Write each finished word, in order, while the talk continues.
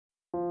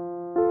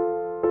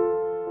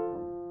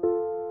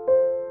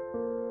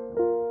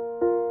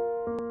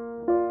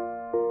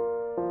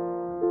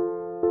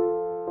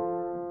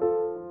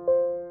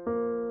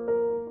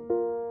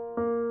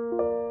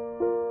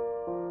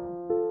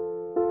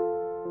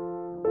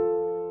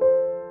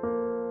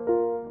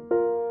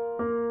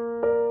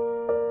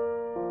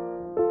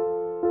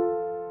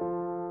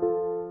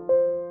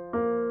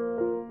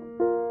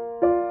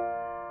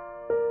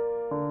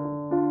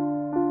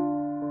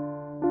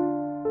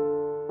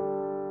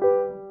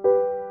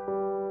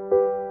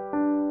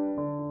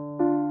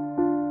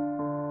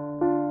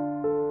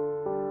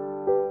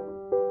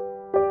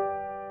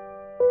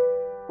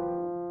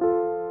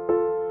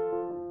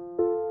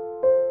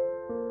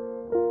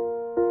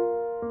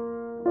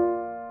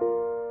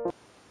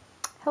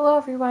Hello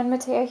everyone,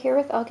 Matea here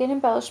with Elegant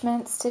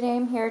Embellishments. Today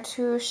I'm here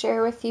to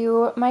share with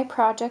you my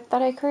project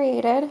that I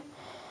created.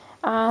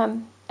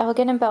 Elegant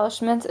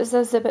Embellishments is a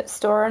Zibbet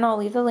store and I'll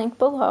leave the link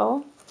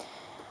below.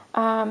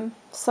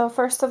 So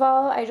first of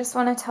all, I just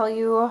want to tell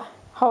you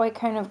how I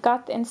kind of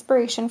got the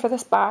inspiration for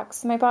this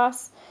box. My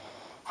boss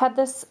had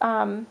this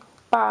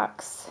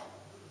box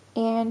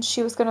and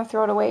she was going to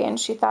throw it away and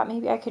she thought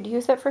maybe I could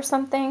use it for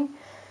something.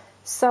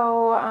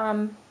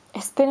 So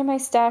it's been in my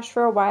stash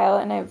for a while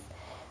and I've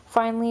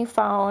finally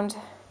found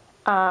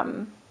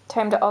time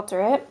to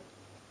alter it.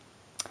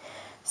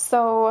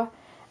 So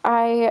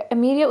I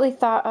immediately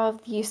thought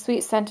of the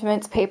Sweet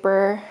Sentiments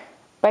paper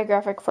by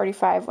Graphic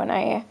 45 when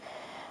I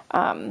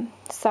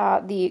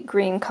saw the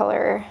green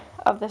color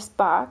of this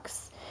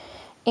box,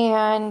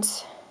 and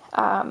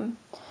I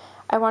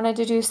wanted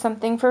to do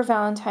something for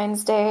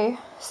Valentine's Day,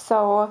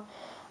 so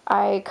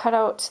I cut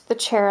out the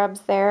cherubs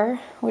there,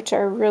 which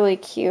are really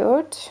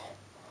cute.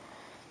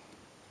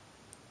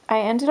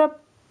 I ended up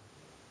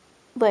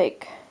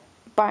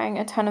buying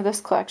a ton of this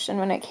collection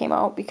when it came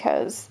out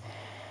because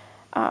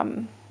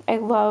I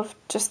love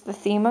just the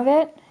theme of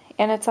it,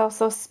 and it's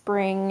also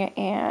spring,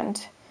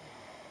 and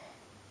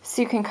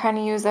so you can kind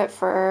of use it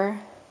for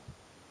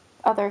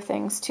other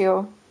things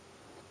too.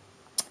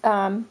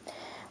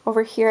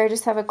 Over here I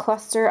just have a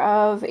cluster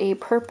of a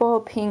purple,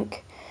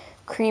 pink,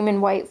 cream,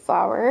 and white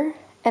flower,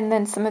 and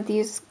then some of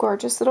these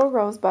gorgeous little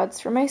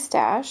rosebuds for my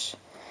stash.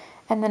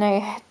 And then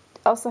I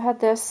also had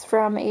this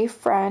from a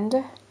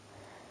friend,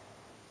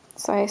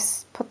 so I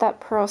put that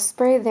pearl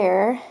spray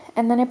there,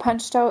 and then I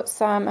punched out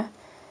some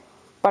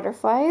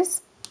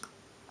butterflies,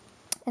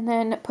 and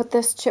then put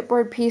this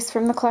chipboard piece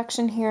from the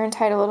collection here and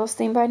tied a little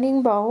seam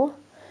binding bow.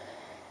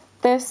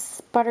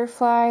 This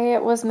butterfly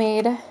was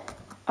made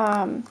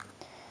by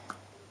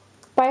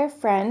a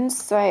friend,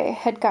 so I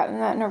had gotten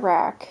that in a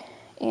rack,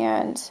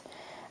 and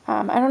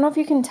I don't know if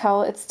you can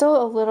tell, it's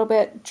still a little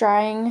bit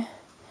drying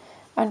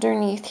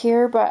underneath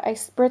here, but I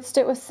spritzed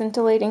it with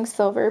scintillating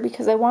silver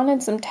because I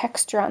wanted some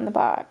texture on the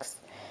box.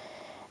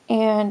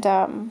 And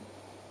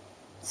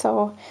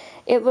so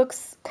it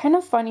looks kind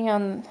of funny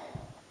on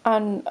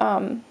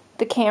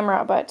the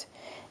camera, but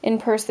in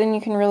person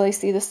you can really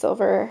see the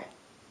silver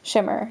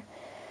shimmer.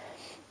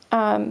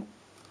 And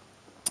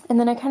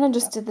then I kind of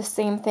just did the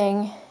same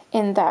thing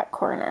in that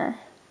corner,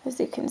 as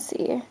you can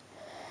see.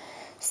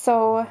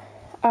 So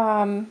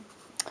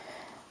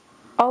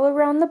all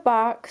around the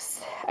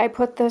box I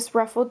put this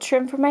ruffled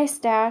trim for my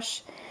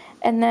stash,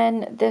 and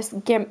then this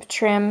gimp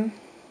trim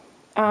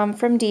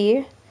from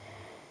D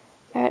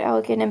at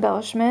Elegant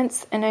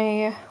Embellishments, and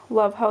I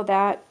love how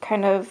that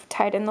kind of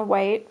tied in the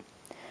white.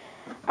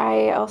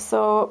 I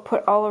also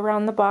put all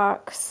around the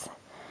box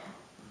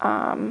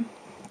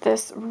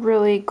this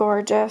really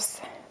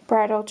gorgeous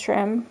bridal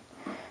trim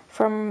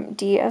from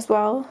D as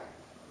well,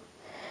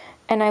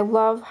 and I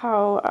love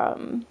how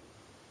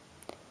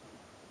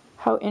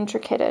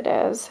intricate it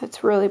is.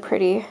 It's really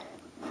pretty.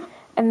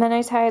 And then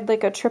I tied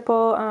like a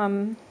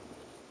triple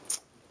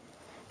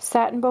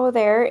satin bow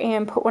there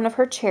and put one of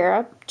her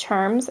cherub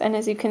charms, and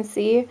as you can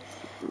see,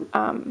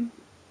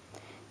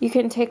 you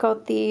can take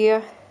out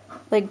the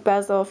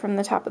bezel from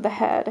the top of the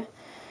head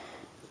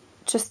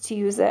just to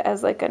use it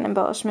as like an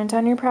embellishment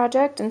on your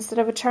project instead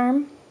of a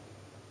charm.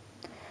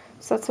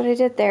 So that's what I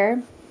did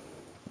there.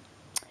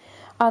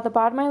 The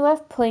bottom I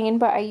left plain,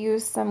 but I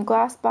used some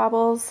glass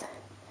baubles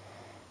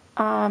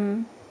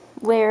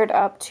layered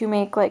up to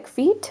make like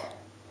feet.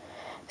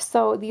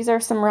 So these are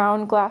some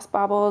round glass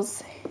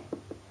baubles.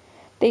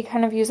 They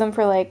kind of use them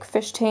for like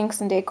fish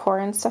tanks and decor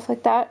and stuff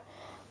like that.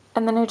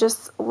 And then I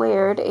just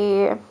layered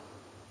a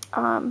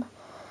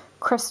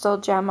crystal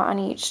gem on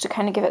each to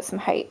kind of give it some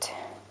height.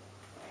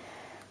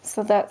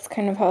 So that's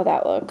kind of how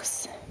that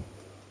looks.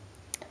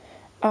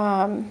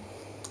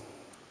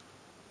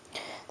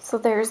 So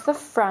there's the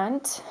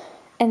front,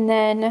 and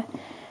then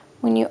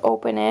when you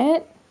open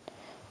it,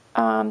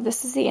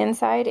 this is the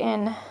inside,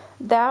 and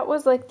that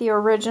was like the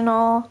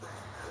original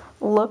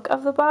look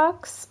of the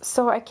box,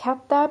 so I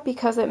kept that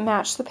because it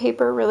matched the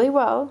paper really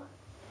well,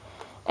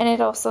 and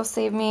it also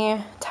saved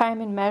me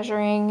time in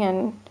measuring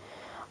and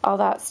all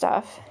that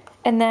stuff.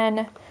 And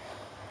then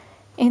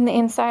in the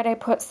inside I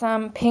put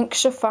some pink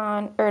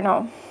chiffon, or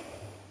no,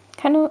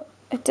 kind of,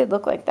 it did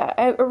look like that.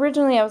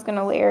 Originally I was going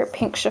to layer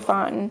pink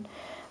chiffon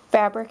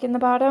fabric in the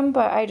bottom,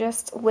 but I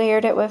just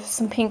layered it with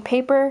some pink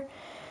paper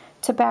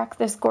to back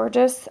this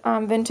gorgeous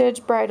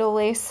vintage bridal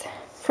lace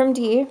from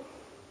D.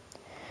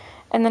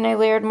 And then I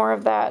layered more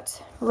of that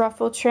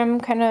ruffle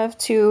trim kind of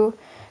to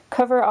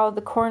cover all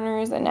the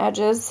corners and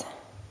edges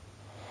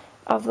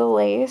of the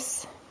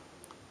lace.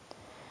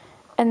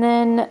 And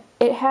then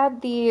it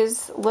had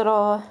these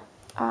little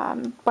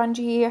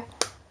bungee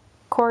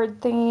cord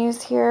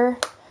thingies here,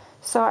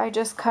 so I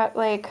just cut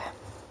like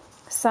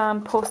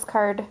some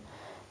postcard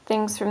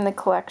things from the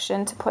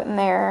collection to put in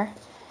there,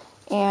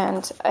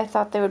 and I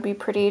thought they would be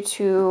pretty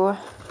to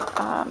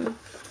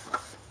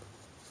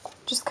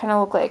just kind of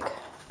look like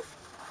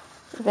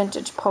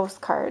vintage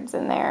postcards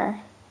in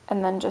there,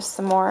 and then just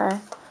some more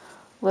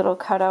little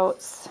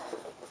cutouts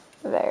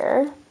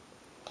there.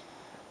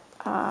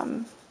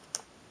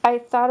 I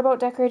thought about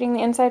decorating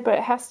the inside, but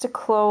it has to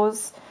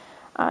close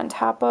on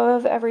top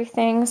of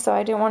everything, so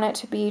I didn't want it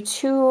to be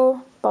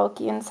too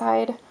bulky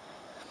inside.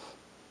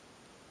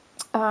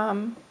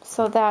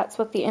 So that's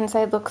what the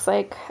inside looks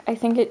like. I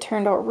think it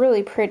turned out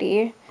really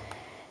pretty,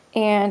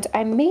 and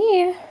I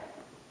may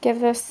give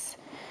this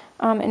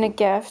in a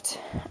gift.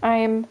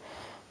 I'm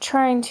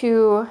trying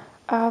to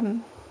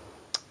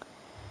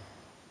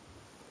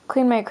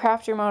clean my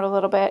craft room out a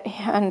little bit,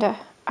 and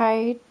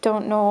I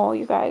don't know,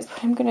 you guys,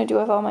 what I'm gonna do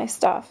with all my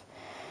stuff.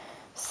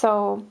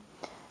 So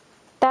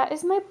that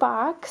is my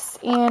box,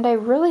 and I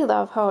really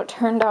love how it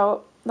turned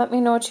out. Let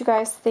me know what you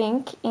guys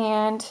think,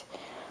 and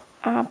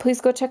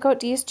please go check out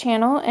Dee's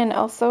channel and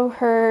also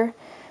her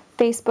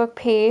Facebook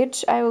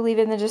page. I will leave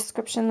in the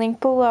description link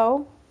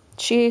below.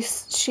 She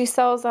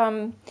sells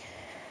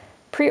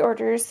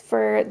pre-orders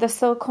for the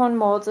silicone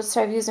molds, which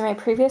I've used in my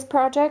previous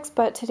projects,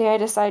 but today I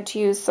decided to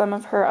use some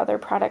of her other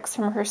products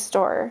from her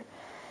store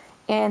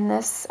in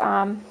this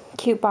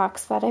cute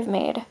box that I've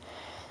made.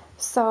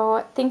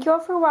 So thank you all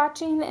for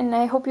watching, and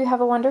I hope you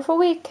have a wonderful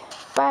week.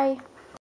 Bye!